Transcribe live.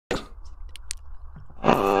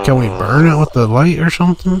Can we burn it with the light or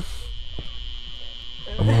something?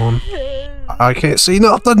 Come on. I can't see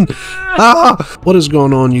nothing. Ah! What is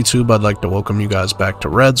going on, YouTube? I'd like to welcome you guys back to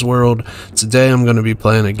Red's World. Today I'm going to be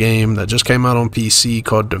playing a game that just came out on PC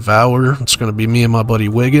called Devour. It's going to be me and my buddy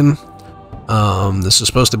Wiggin. This is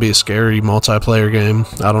supposed to be a scary multiplayer game.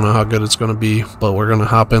 I don't know how good it's going to be, but we're going to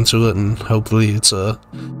hop into it and hopefully it's a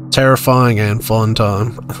terrifying and fun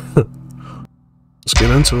time. Let's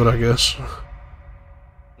get into it, I guess.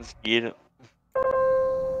 Let's get it.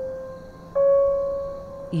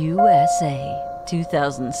 USA,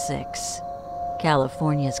 2006.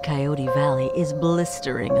 California's Coyote Valley is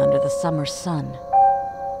blistering under the summer sun.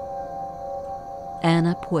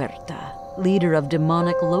 Ana Puerta, leader of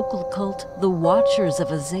demonic local cult the Watchers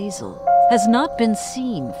of Azazel, has not been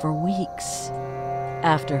seen for weeks.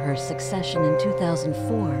 After her succession in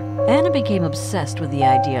 2004, Ana became obsessed with the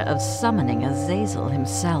idea of summoning Azazel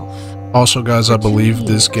himself. Also, guys, I believe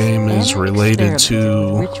this game is related to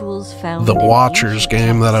the Watchers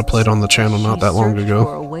game that I played on the channel not that long ago.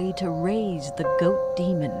 For a way to raise the goat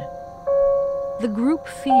demon. The group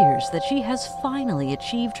fears that she has finally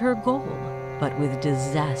achieved her goal, but with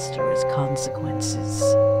disastrous consequences.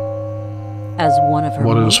 As one of her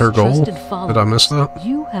What is her goal? Did I miss that?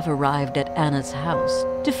 You have arrived at Anna's house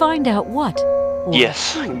to find out what.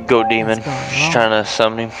 Yes, goat demon. She's trying to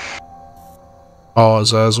summon him. Oh,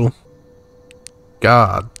 Azazel.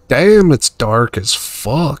 God damn, it's dark as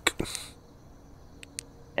fuck.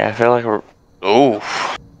 Yeah, I feel like we're... Ooh.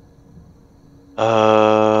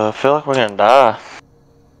 I feel like we're gonna die.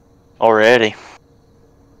 Already.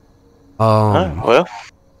 Well.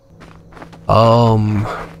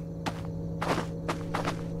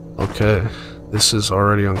 Okay. This is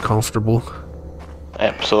already uncomfortable.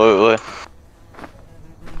 Absolutely.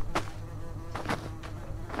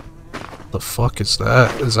 The fuck is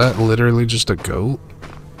that? Is that literally just a goat?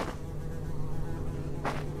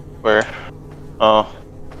 Where? Oh.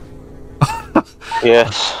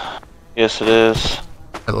 Yes. Yes, it is.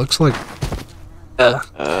 It looks like...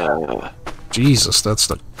 Jesus, that's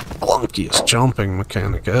the clunkiest jumping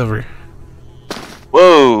mechanic ever.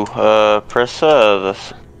 Whoa, press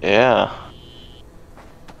this. Yeah.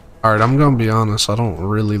 Alright, I'm gonna be honest, I don't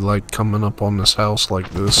really like coming up on this house like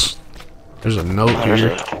this. There's a note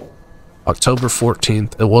here. October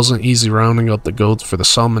 14th. It wasn't easy rounding up the goats for the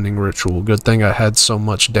summoning ritual. Good thing I had so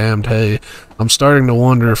much damned hay. I'm starting to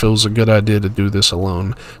wonder if it was a good idea to do this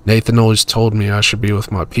alone. Nathan always told me I should be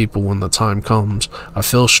with my people when the time comes. I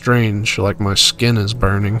feel strange, like my skin is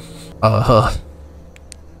burning. Okay.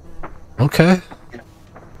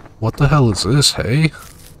 What the hell is this, hey?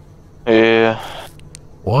 Yeah.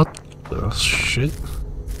 What the shit?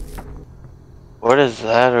 What is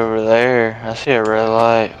that over there? I see a red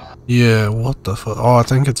light. Yeah, what the fuck? Oh, I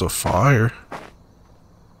think it's a fire.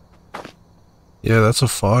 Yeah, that's a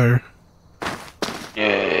fire.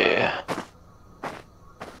 Yeah.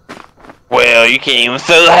 Well, you can't even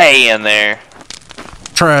throw the hay in there.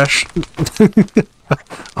 Trash.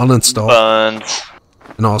 Uninstall. Buns.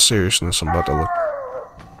 In all seriousness, I'm about to look.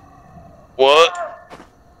 What?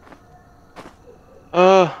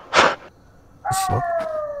 The fuck?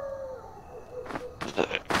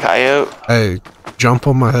 Coyote. Hey, jump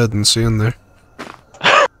on my head and see in there.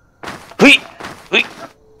 Wait.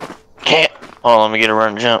 Can't. Hold on, let me get a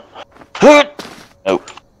run and jump. Nope.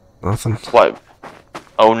 Nothing. What?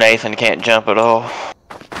 Oh, Nathan can't jump at all.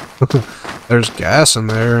 There's gas in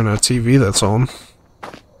there and a TV that's on.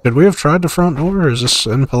 Did we have tried the front door, or is this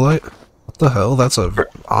impolite? What the hell? That's a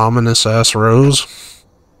ominous ass rose.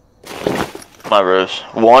 My rose.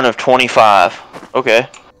 1 of 25. Okay.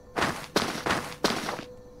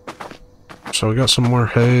 So we got some more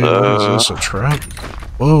hay. Is this a trap?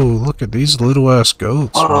 Whoa, look at these little ass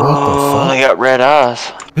goats. What the fuck? They got red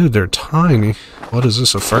eyes. Dude, they're tiny. What is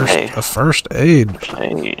this? A first aid? First aid.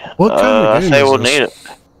 What kind of game I say is we'll this? need it.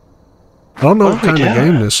 I don't know what kind of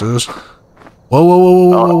game this is.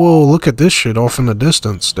 Whoa, look at this shit off in the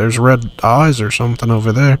distance. There's red eyes or something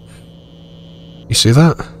over there. You see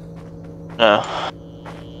that? No.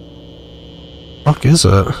 Fuck is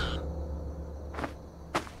that?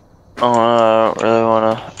 Oh, I don't really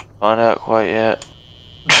want to find out quite yet.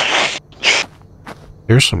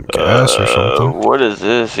 Here's some gas or something. What is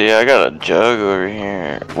this? Yeah, I got a jug over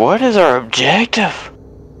here. What is our objective?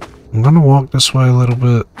 I'm gonna walk this way a little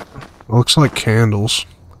bit. It looks like candles.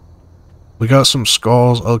 We got some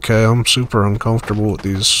skulls. Okay, I'm super uncomfortable with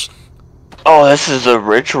these. Oh, this is a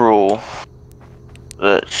ritual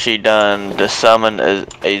that she done to summon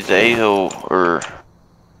Azazel, or...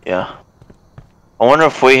 Yeah. I wonder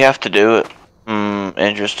if we have to do it.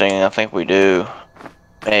 Interesting. I think we do.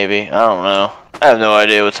 Maybe. I don't know. I have no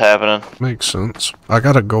idea what's happening. Makes sense. I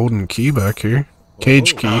got a golden key back here.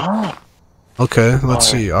 Cage key. Okay, let's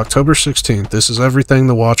see. October 16th. This is everything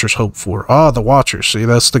the Watchers hope for. Ah, the Watchers. See,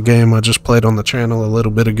 that's the game I just played on the channel a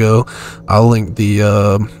little bit ago. I'll link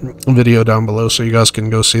the video down below so you guys can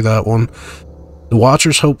go see that one. The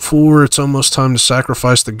Watchers hope for, it's almost time to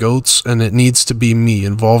sacrifice the goats, and it needs to be me.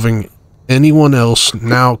 Involving anyone else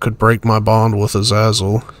now could break my bond with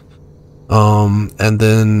Azazel. And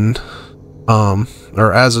then,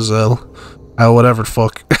 or Azazel, whatever the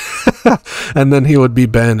fuck. And then he would be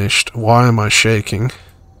banished. Why am I shaking?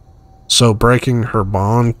 So breaking her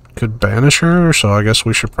bond could banish her, so I guess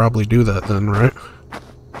we should probably do that then, right?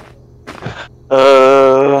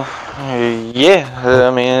 Yeah,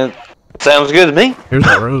 I mean, it sounds good to me. Here's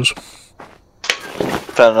the rose.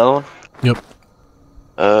 Found another one? Yep.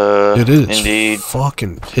 It is indeed.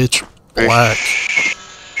 Fucking pitch black.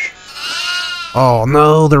 Oh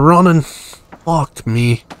no, they're running. Fuck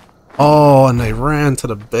me. Oh, and they ran to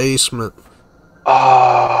the basement.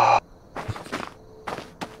 Oh.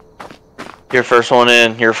 Your first one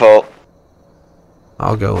in, your fault.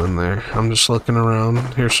 I'll go in there. I'm just looking around.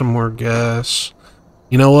 Here's some more gas.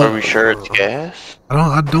 You know what? Are we sure it's gas?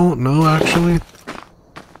 I don't know actually.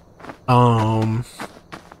 I'm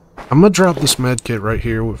gonna drop this med kit right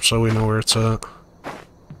here so we know where it's at.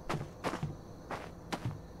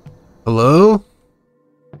 Hello?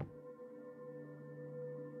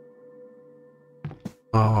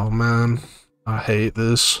 Oh man, I hate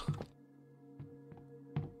this.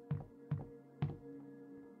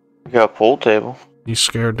 We got a pool table. You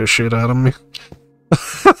scared the shit out of me.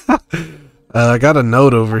 I got a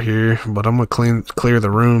note over here, but I'm gonna clear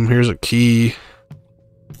the room. Here's a key.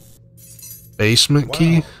 Basement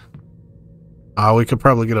key? Ah, we could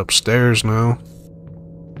probably get upstairs now.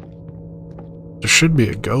 There should be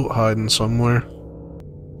a goat hiding somewhere.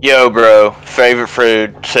 Yo, bro. Favorite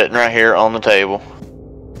food sitting right here on the table.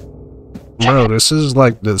 Bro, this is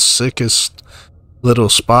like the sickest little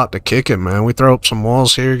spot to kick it, man. We throw up some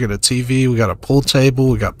walls here, get a TV, we got a pool table,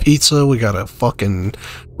 we got pizza, we got a fucking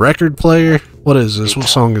record player. What is this? What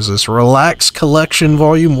song is this? Relax Collection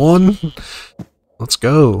Volume 1? Let's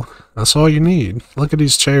go. That's all you need. Look at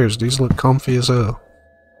these chairs. These look comfy as hell.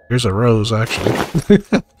 Here's a rose, actually.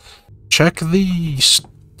 Check the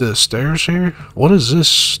stairs here. What is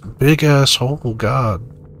this big ass hole? God,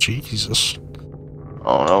 Jesus.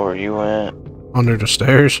 I don't know where you went. Under the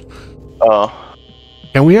stairs. Oh.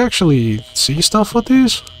 Can we actually see stuff with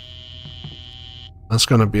these? That's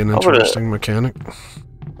gonna be an interesting mechanic.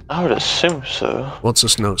 I would assume so. What's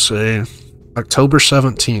this note say? October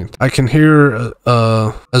 17th. I can hear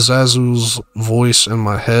Azazel's voice in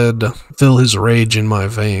my head, feel his rage in my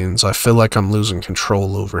veins. I feel like I'm losing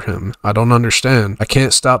control over him. I don't understand. I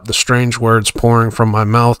can't stop the strange words pouring from my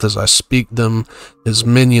mouth as I speak them. His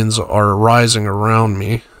minions are rising around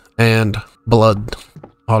me. And blood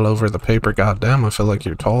all over the paper. Goddamn, I feel like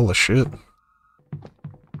you're tall as shit.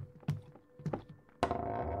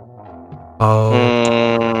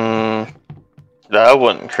 That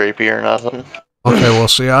wasn't creepy or nothing. Okay, well,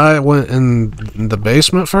 see, I went in the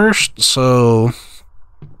basement first, so...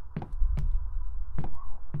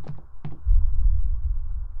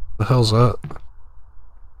 The hell's that?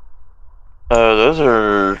 Those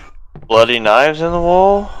are bloody knives in the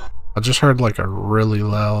wall? I just heard, like, a really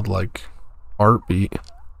loud, like, heartbeat.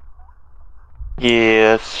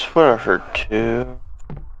 Yeah, that's what I heard, too.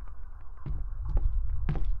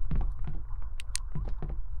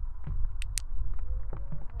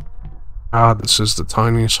 God, this is the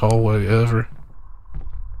tiniest hallway ever.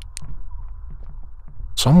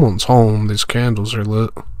 Someone's home. These candles are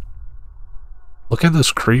lit. Look at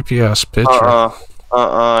this creepy ass picture.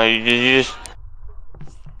 You just...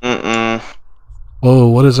 Whoa,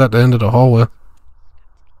 what is at the end of the hallway?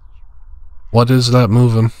 What is that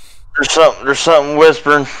moving? There's something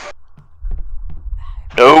whispering.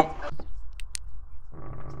 Nope.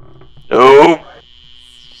 Nope.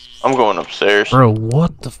 I'm going upstairs. Bro,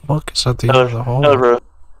 what the fuck is at the end of the hallway?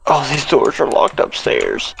 Oh, these doors are locked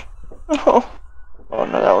upstairs. Oh no,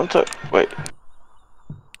 that one took. Wait.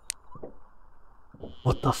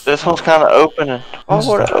 What the fuck? This one's kind of opening. Why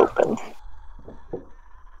would it open?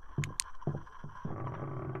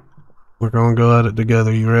 We're gonna go at it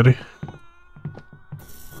together. You ready?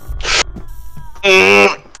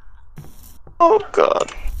 Oh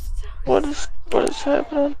God. What is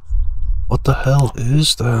happening? What the hell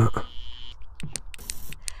is that?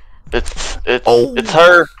 It's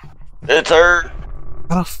her. It's her.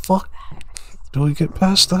 How the fuck do we get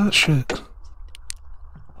past that shit?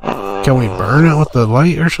 Can we burn it with the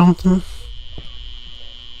light or something?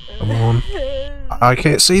 Come on. I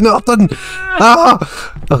can't see nothing.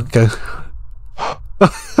 Ah! Okay.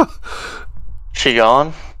 She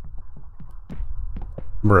gone?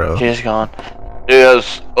 Bro. She's gone. Dude,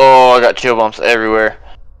 oh, I got chill bumps everywhere.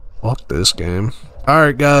 Fuck this game.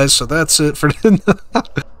 Alright, guys, so that's it for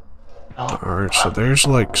Alright, so there's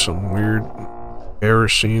like some weird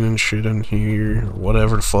kerosene and shit in here, or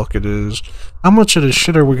whatever the fuck it is. How much of this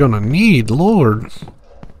shit are we gonna need, Lord?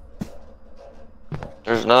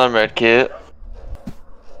 There's another med kit.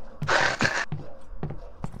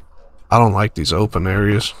 I don't like these open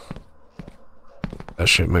areas. That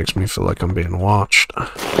shit makes me feel like I'm being watched.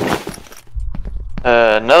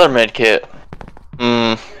 Another med kit.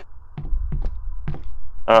 I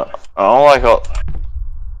don't like all.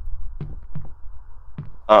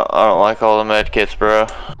 I don't like all the med kits, bro.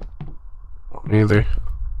 Neither.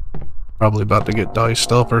 Probably about to get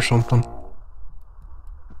diced up or something.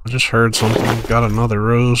 I just heard something. Got another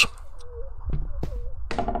rose.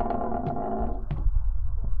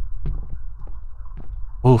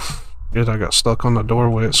 Oof. Shit, I got stuck on the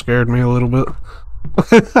doorway. It scared me a little bit.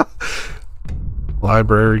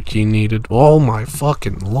 Library key needed. Oh my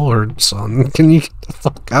fucking lord, son. Can you get the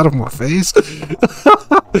fuck out of my face?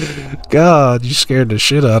 God, you scared the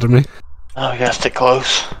shit out of me. Oh, we gotta stick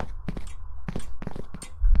close.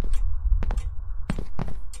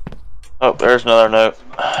 Oh, there's another note.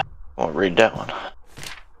 I won't read that one.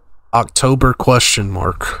 October question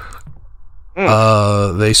mark.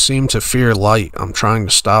 They seem to fear light. I'm trying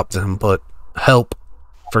to stop them, but help.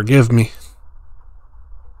 Forgive me.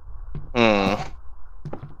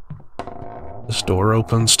 This door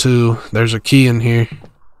opens too. There's a key in here.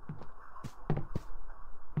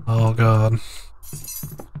 Oh god.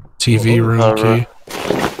 TV room key.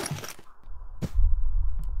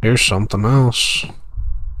 Here's something else.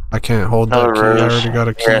 I can't hold that key. I already got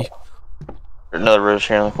a key. There's another rose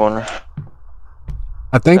here in the corner.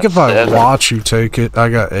 I think if I watch you take it, I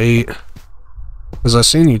got 8. Cause I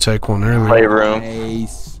seen you take one earlier. Playroom.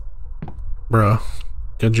 Nice. Bruh.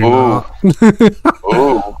 Did you not?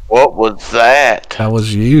 Ooh, what was that? That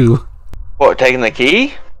was you. What, taking the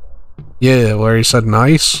key? Yeah, where he said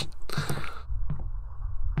nice.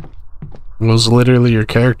 It was literally your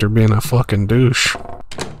character being a fucking douche.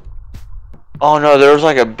 Oh no, there was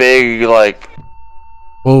like a big, like...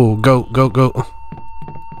 Whoa, go, go, go.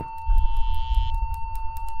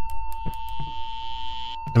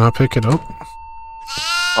 Can I pick it up?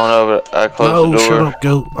 Oh no, but I closed the door. Shut up,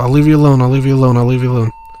 go. I'll leave you alone, I'll leave you alone, I'll leave you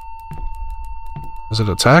alone. Is it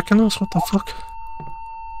attacking us? What the fuck?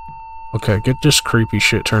 Okay, get this creepy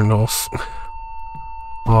shit turned off.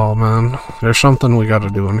 Oh man, there's something we gotta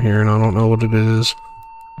do in here and I don't know what it is.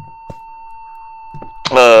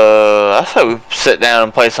 I thought we'd sit down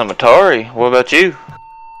and play some Atari. What about you?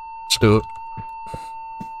 Let's do it.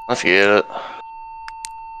 Let's get it.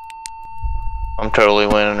 I'm totally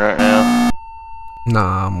winning right now.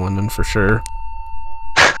 Nah, I'm winning for sure.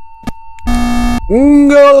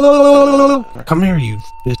 Come here, you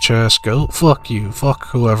bitch ass goat. Fuck you. Fuck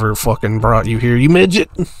whoever fucking brought you here, you midget.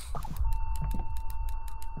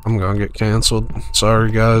 I'm gonna get cancelled.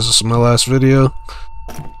 Sorry guys, this is my last video.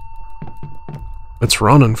 It's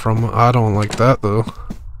running from... I don't like that though.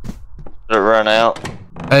 Did it run out?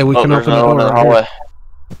 Hey, we can open the door right hallway.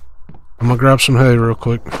 here. I'm gonna grab some hay real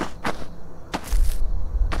quick.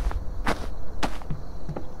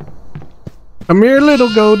 Come here,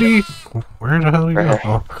 little goatee. Where the hell are you going?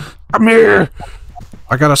 Oh. Come here!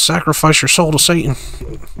 I gotta sacrifice your soul to Satan.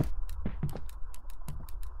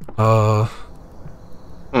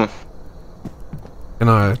 Can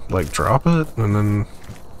I, like, drop it? And then...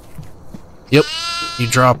 Yep. You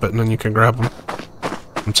drop it and then you can grab them.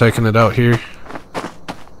 I'm taking it out here.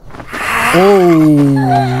 Oh,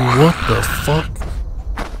 what the fuck?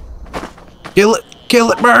 Kill it!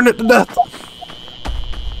 Kill it! Burn it to death!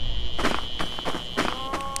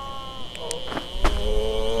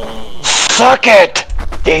 Suck it,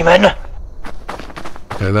 demon!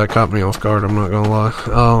 Okay, that caught me off guard, I'm not gonna lie.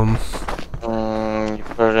 You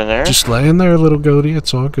put it in there? Just lay in there, little goatee,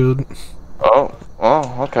 it's all good. Oh,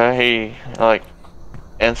 okay, he, like,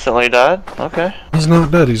 instantly died? Okay. He's not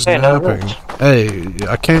dead, he's Hey, no napping. worries. Hey,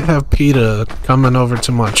 I can't have PETA coming over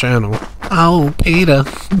to my channel. Oh, PETA.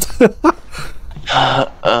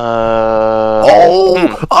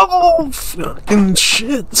 Oh, fucking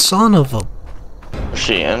shit, son of a... Is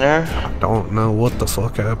she in there? I don't know what the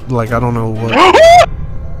fuck happened. Like, I don't know what...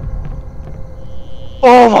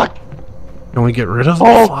 Oh my... Can we get rid of it?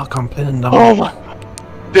 Oh. Fuck, I'm pinned on. Oh my...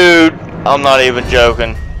 Dude, I'm not even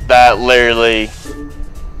joking. That literally...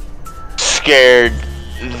 scared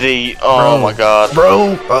the... Oh Bro, my god.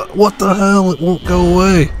 Bro, what the hell? It won't go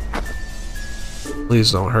away.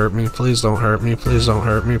 Please don't hurt me. Please don't hurt me. Please don't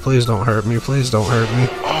hurt me. Please don't hurt me. Please don't hurt me.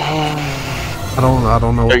 I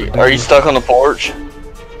don't know what to do. Are you stuck on the porch?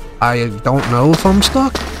 I don't know if I'm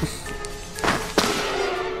stuck.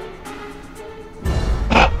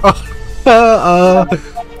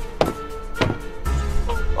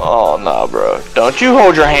 Oh no, bro! Don't you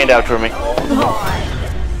hold your hand out for me.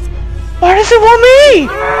 Why does it want me?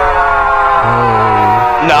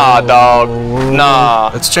 Nah, dog.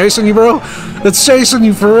 Nah. It's chasing you, bro. It's chasing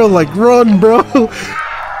you for real. Like, run, bro.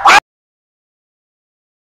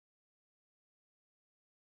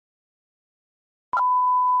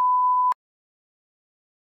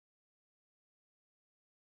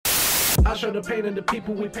 I show the pain in the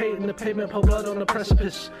people we paint in the pavement, pour blood on the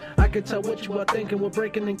precipice. I can tell what you are thinking, we're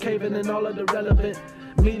breaking and caving in all of the relevant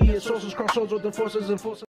media sources, cross swords with the forces and forces.